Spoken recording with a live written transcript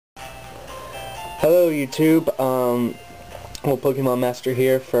Hello YouTube, Pokemon Master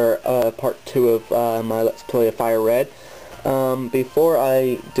here for part 2 of my Let's Play of Fire Red. Before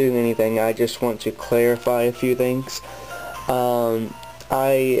I do anything, I just want to clarify a few things.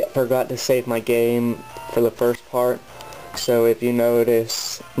 I forgot to save my game for the first part, so if you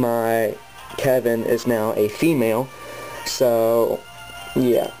notice, my Kevin is now a female, so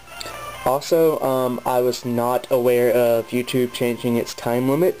yeah. Also, I was not aware of YouTube changing its time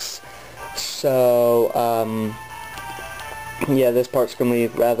limits. So, yeah, this part's going to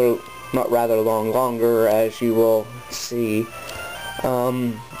be longer, as you will see.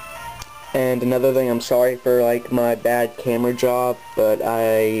 And another thing, I'm sorry for, like, my bad camera job, but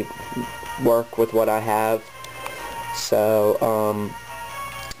I work with what I have. So,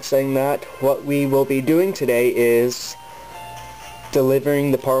 saying that, what we will be doing today is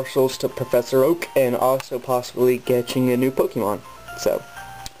delivering the parcels to Professor Oak and also possibly catching a new Pokemon. So,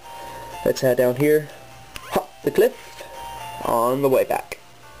 let's head down here, hop the cliff, on the way back.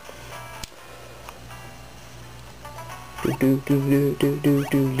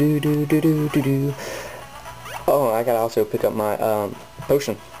 Oh, I gotta also pick up my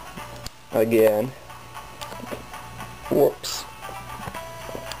potion again. Whoops.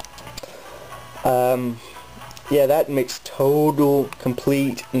 Yeah, that makes total,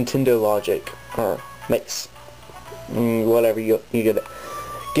 complete Nintendo logic, or makes whatever you get it.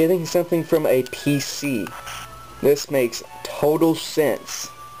 Getting something from a PC. This makes total sense.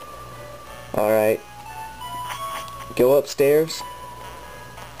 Alright. Go upstairs.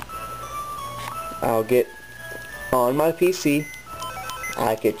 I'll get on my PC.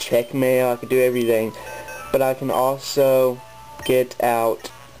 I could check mail, I could do everything. But I can also get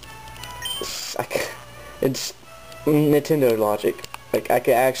out... It's Nintendo logic. Like, I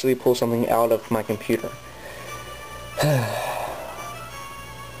could actually pull something out of my computer.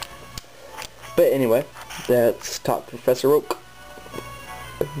 But anyway, let's talk to Professor Oak.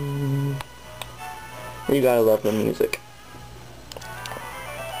 You gotta love the music.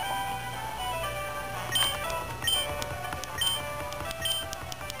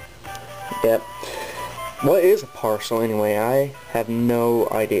 Yep. What is a parcel anyway? I have no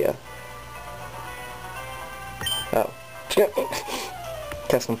idea. Oh.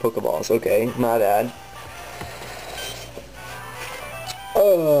 Test some Pokeballs. Okay, my bad.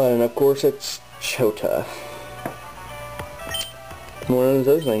 And of course it's Chota. One of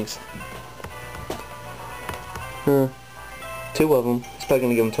those things. Two of them. It's probably going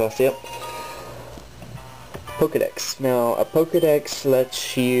to give them to us, yep. Pokedex. Now, a Pokedex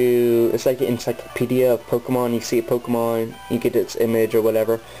lets you... It's like an encyclopedia of Pokemon. You see a Pokemon, you get its image or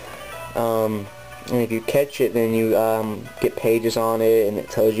whatever. And if you catch it, then you get pages on it, and it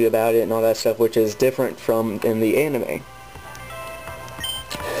tells you about it and all that stuff, which is different from in the anime.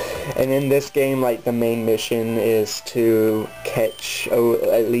 And in this game, like, the main mission is to catch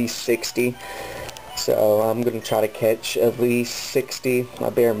at least 60. So I'm going to try to catch at least 60, my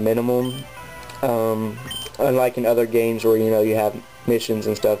bare minimum. Unlike in other games where, you know, you have missions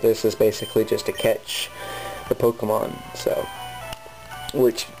and stuff, this is basically just to catch the Pokemon. So,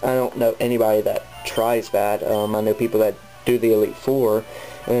 which I don't know anybody that tries that. I know people that do the Elite Four,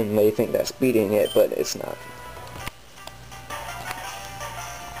 and they think that's beating it, but it's not.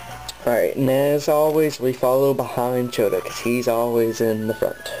 Alright, and as always, we follow behind Chota, because he's always in the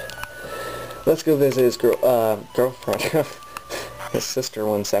front. Let's go visit his girlfriend, his sister,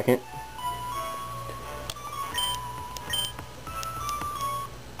 one second.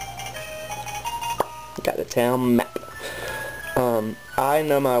 Got the town map. I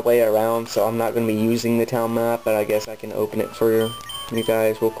know my way around, so I'm not going to be using the town map, but I guess I can open it for you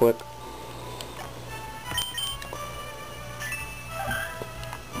guys real quick.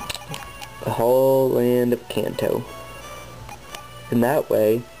 The whole land of Kanto. And that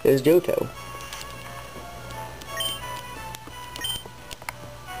way is Johto.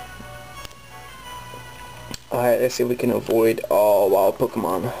 Alright, let's see if we can avoid all wild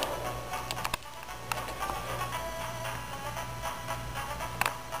Pokemon.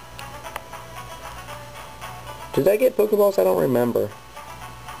 Did I get Pokeballs? I don't remember.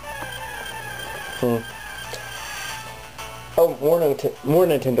 Oh, more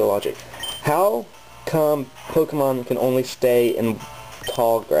Nintendo logic. How come Pokemon can only stay in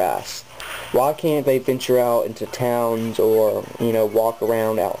tall grass? Why can't they venture out into towns or, you know, walk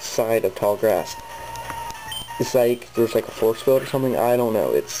around outside of tall grass? It's like there's like a force field or something. I don't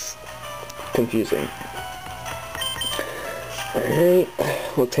know. It's confusing. Alright,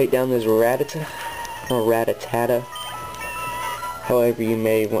 we'll take down this Rattata, or Rattata, however you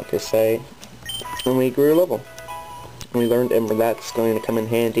may want to say, and we grew level. We learned Ember. That's going to come in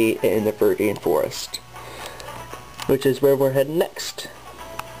handy in the Viridian Forest, which is where we're heading next.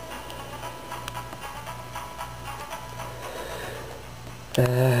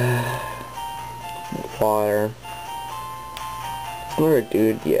 Water. Is there a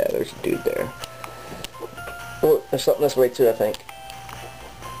dude? Yeah, there's a dude there. Oh, there's something this way too, I think.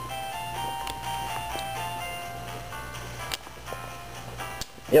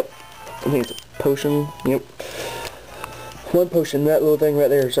 Yep. I think it's a potion. Yep. One potion. That little thing right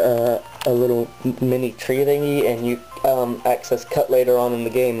there is a little mini tree thingy, and you access cut later on in the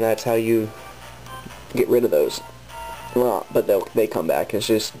game. That's how you get rid of those. Well, but they come back. It's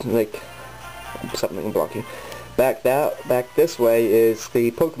just like something can block you. Back this way is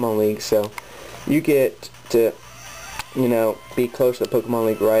the Pokemon League, so you get to, you know, be close to the Pokemon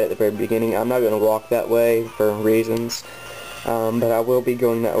League right at the very beginning. I'm not going to walk that way for reasons, but I will be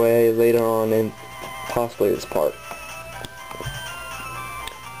going that way later on in possibly this part.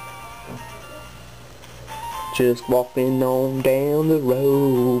 Just walking on down the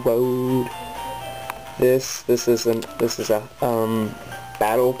road. This is a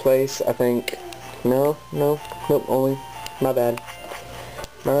battle place, I think. Nope, only my bad.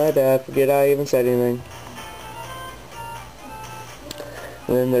 Forget I even said anything.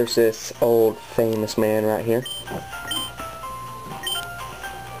 And then there's this old famous man right here.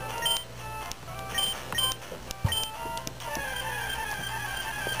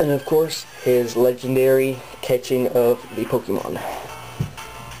 And of course, his legendary catching of the Pokemon.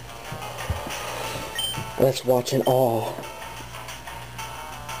 Let's watch in awe.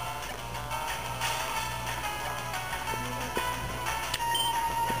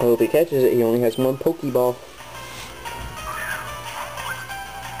 I hope he catches it. He only has one Pokeball.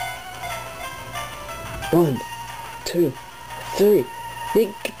 One, two, three.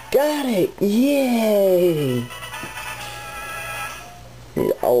 He got it! Yay!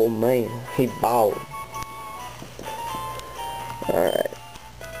 Oh man, he balled. Alright.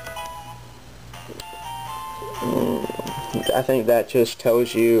 I think that just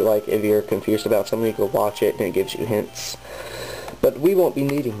tells you, like, if you're confused about something, you go watch it and it gives you hints. But we won't be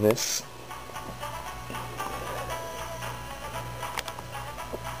needing this.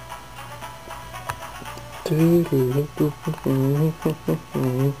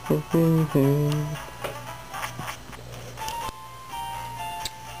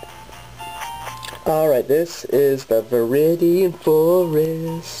 Alright, this is the Viridian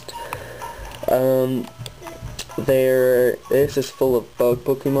Forest. This is full of bug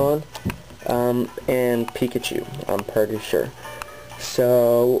Pokemon, and Pikachu, I'm pretty sure.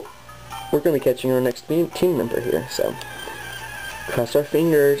 So, we're going to be catching our next team member here, so cross our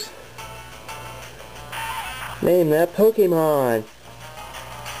fingers. Name that Pokemon!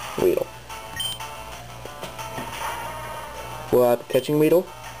 Weedle. Will I be catching Weedle?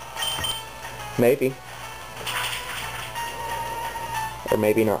 Maybe. Or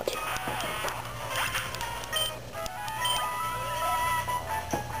maybe not.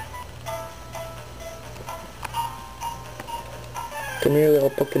 Come here, little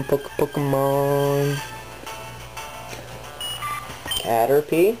Pokemon.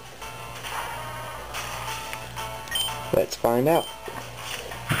 Caterpie? Let's find out.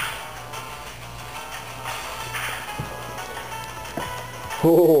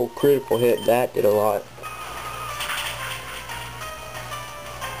 Oh, critical hit. That did a lot.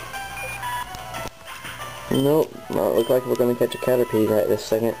 Nope, not look like we're gonna catch a Caterpie right this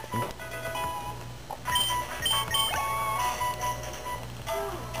second.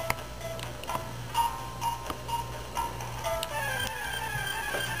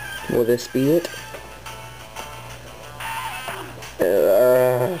 Will this be it?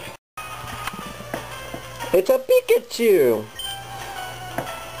 It's a Pikachu!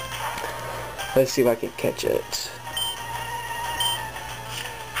 Let's see if I can catch it.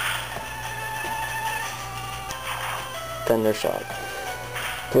 Thunder Shock.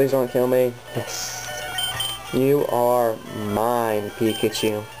 Please don't kill me. Yes. You are mine,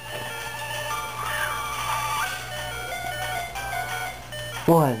 Pikachu.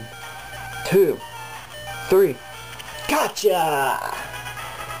 1, 2, 3. Gotcha!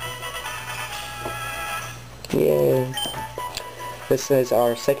 Yay. This is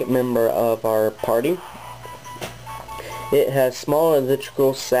our second member of our party. It has small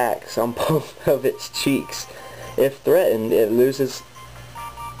electrical sacs on both of its cheeks. If threatened, it loses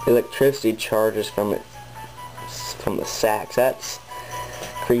electricity charges from the sacs. That's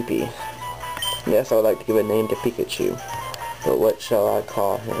creepy. Yes, I would like to give a name to Pikachu. But what shall I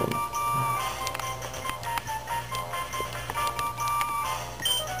call him?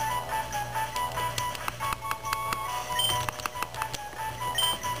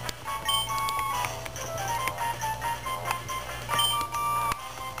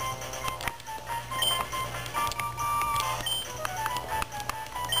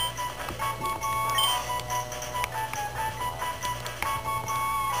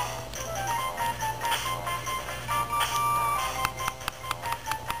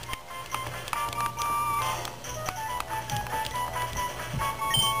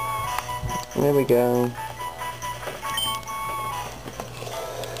 There we go.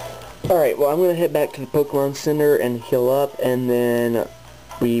 Alright, well I'm going to head back to the Pokemon Center and heal up, and then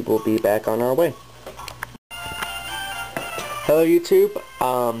we will be back on our way. Hello YouTube,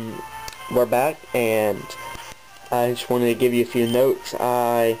 we're back, and I just wanted to give you a few notes.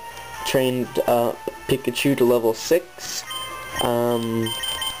 I trained Pikachu to level 6,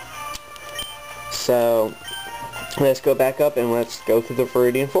 so let's go back up and let's go through the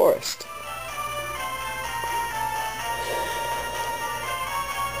Viridian Forest.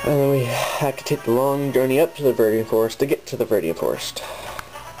 And then we have to take the long journey up to the Viridian Forest to get to the Viridian Forest.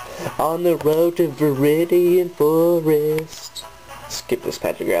 On the road to Viridian Forest. Skip this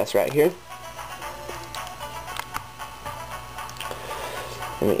patch of grass right here.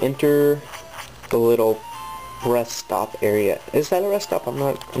 And we enter the little rest stop area. Is that a rest stop? I'm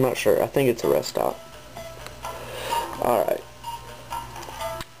not sure. I think it's a rest stop. Alright.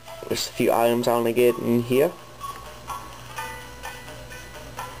 There's a few items I want to get in here.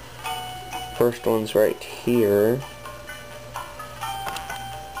 First one's right here.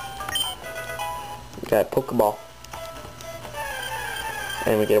 We got a Pokeball.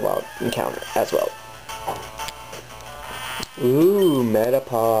 And we get a wild encounter as well. Ooh,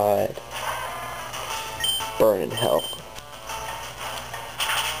 Metapod. Burn in hell.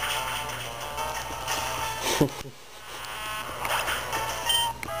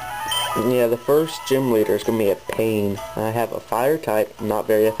 Yeah, the first gym leader is going to be a pain. I have a fire type, not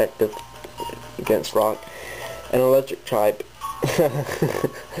very effective against rock, an electric type.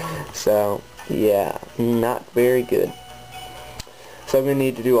 So, yeah, not very good. So I'm going to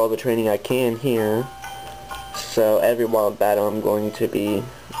need to do all the training I can here. So every wild battle I'm going to be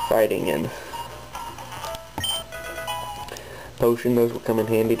fighting in. Potion, those will come in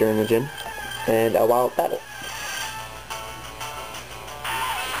handy during the gym. And a wild battle.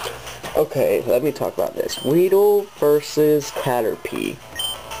 Okay, let me talk about this. Weedle versus Caterpie.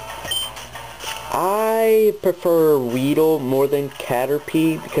 I prefer Weedle more than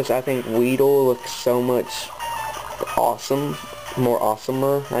Caterpie because I think Weedle looks so much awesome. More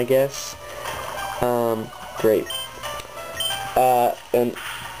awesomer, I guess. Great. And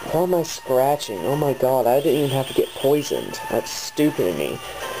why am I scratching? Oh my god, I didn't even have to get poisoned. That's stupid of me.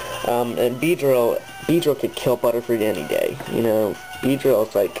 And Beedrill could kill Butterfree any day. You know, Beedrill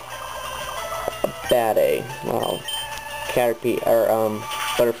is like a bad A. Wow. Caterpie, or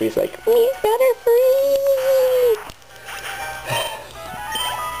Butterfree's like, "Me, Butterfree!"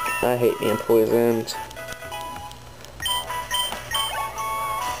 I hate being poisoned.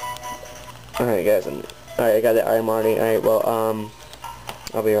 Alright guys, alright, I got the item already. Alright, well,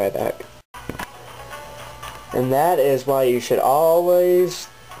 I'll be right back. And that is why you should always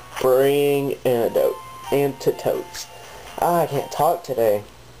bring antidotes. I can't talk today.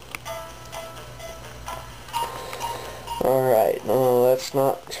 Alright, let's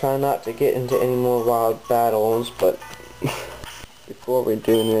try not to get into any more wild battles, but before we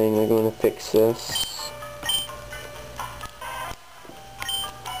do anything, we're going to fix this.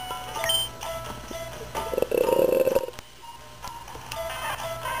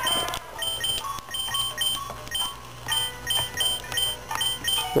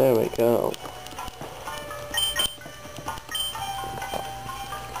 There we go.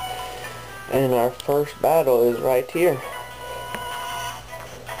 And our first battle is right here.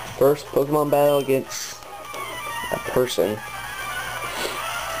 First Pokemon battle against a person.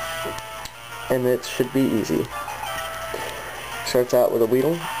 And it should be easy. Starts out with a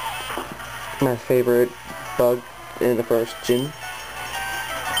Weedle. My favorite bug in the first gym.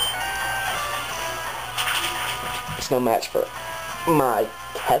 It's no match for my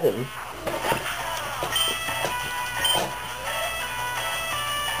Kevin.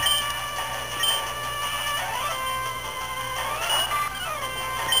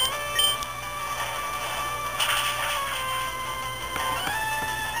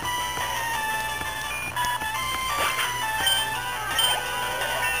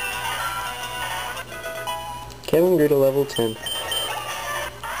 Kevin grew to level 10.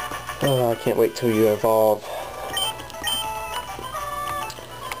 Oh, I can't wait till you evolve.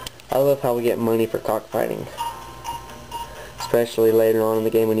 I love how we get money for cockfighting. Especially later on in the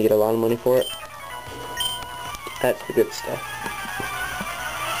game when you get a lot of money for it. That's the good stuff.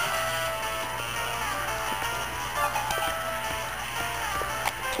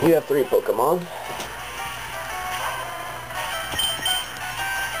 You have 3 Pokemon.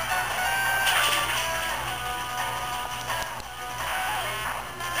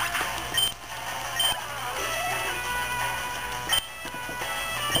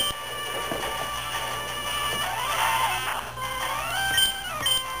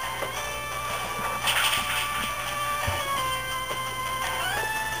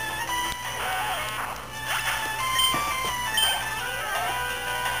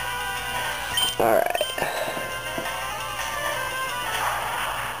 Alright.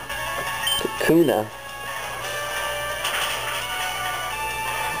 Kakuna.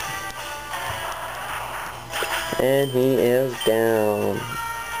 And he is down.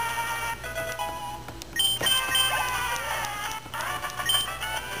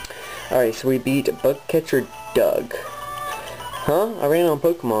 Alright, so we beat Bugcatcher Doug. Huh? I ran on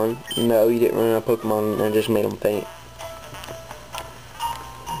Pokemon. No, you didn't run on Pokemon, I just made him faint.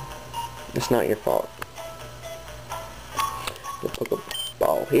 It's not your fault. The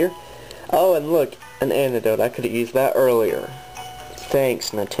Pokeball here. Oh, and look, an antidote. I could have used that earlier.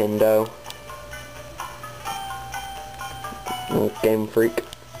 Thanks, Nintendo. Game Freak.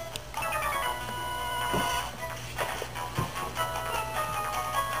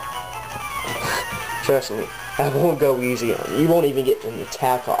 Trust me, I won't go easy on you. You won't even get an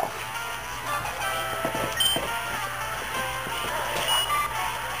attack off.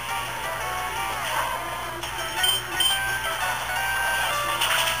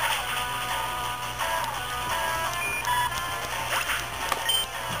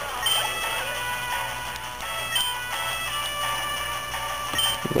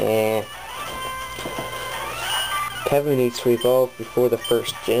 Nah. Kevin needs to evolve before the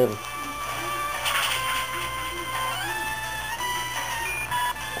first gym.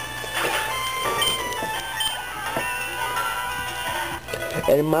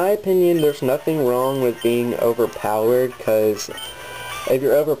 And in my opinion, there's nothing wrong with being overpowered, because if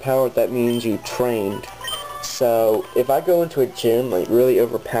you're overpowered, that means you trained. So if I go into a gym like really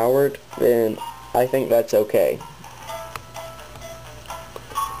overpowered, then I think that's okay.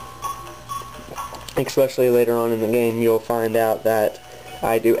 Especially later on in the game, you'll find out that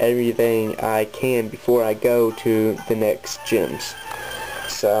I do everything I can before I go to the next gyms.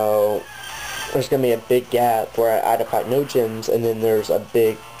 So there's going to be a big gap where I either fight no gyms, and then there's a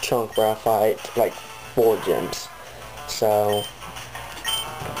big chunk where I fight like 4 gyms. So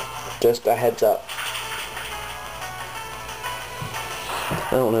just a heads up. I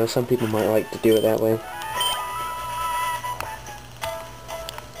don't know, some people might like to do it that way.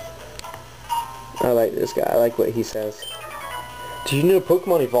 I like this guy. I like what he says. Do you know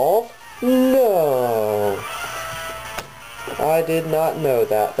Pokemon evolve? No. I did not know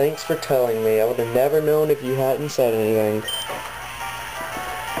that. Thanks for telling me. I would have never known if you hadn't said anything.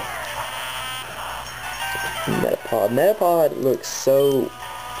 Metapod. Metapod looks so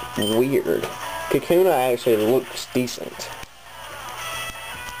weird. Kakuna actually looks decent.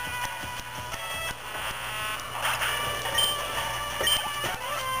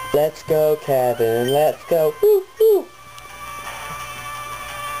 Let's go, Kevin. Let's go. Woo, woo.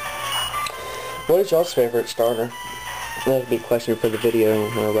 What is y'all's favorite starter? That would be a question for the video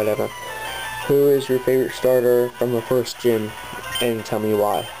or whatever. Who is your favorite starter from the first gym? And tell me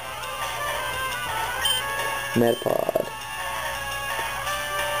why. Metapod.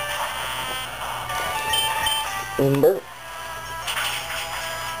 Ember.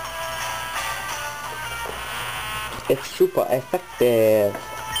 It's super effective.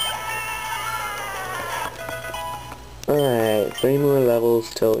 Alright, 3 more levels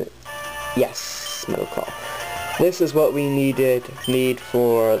till... Yes, Metal Claw. This is what we need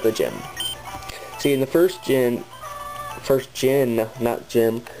for the gym. See, in the first gen, not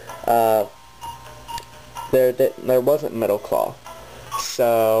gym, there wasn't Metal Claw.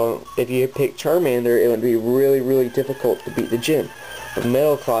 So, if you pick Charmander, it would be really, really difficult to beat the gym. But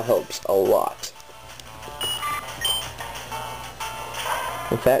Metal Claw helps a lot.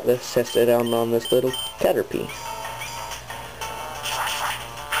 In fact, let's test it out on this little Caterpie.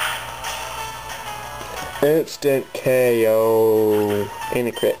 Instant KO and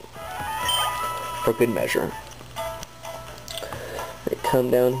a crit for good measure. They come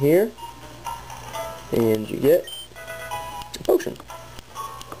down here and you get a potion.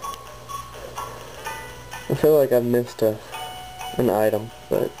 I feel like I've missed an item,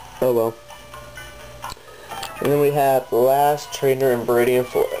 but oh well. And then we have the last trainer in Viridian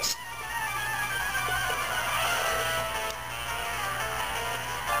Forest.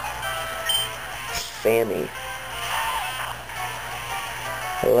 Sammy.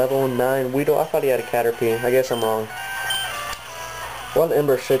 Level 9 Weedle. I thought he had a Caterpie. I guess I'm wrong. One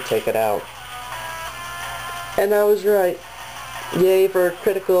Ember should take it out. And I was right. Yay for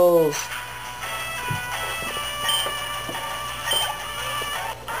criticals.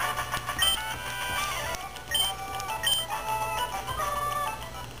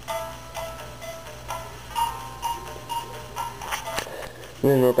 And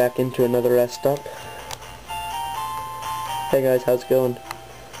then we're back into another rest stop. Hey guys, how's it going?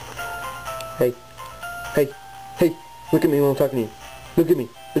 Hey. Hey. Hey. Look at me when I'm talking to you. Look at me.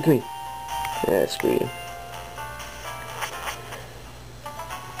 Look at me. Yeah, screw you.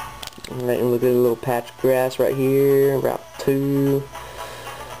 Alright, and look at a little patch of grass right here, Route 2.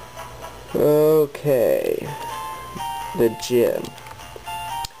 Okay. The gym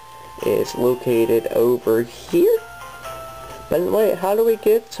is located over here. But wait, how do we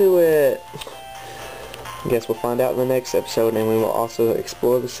get to it? I guess we'll find out in the next episode, and we will also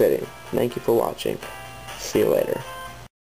explore the city. Thank you for watching. See you later.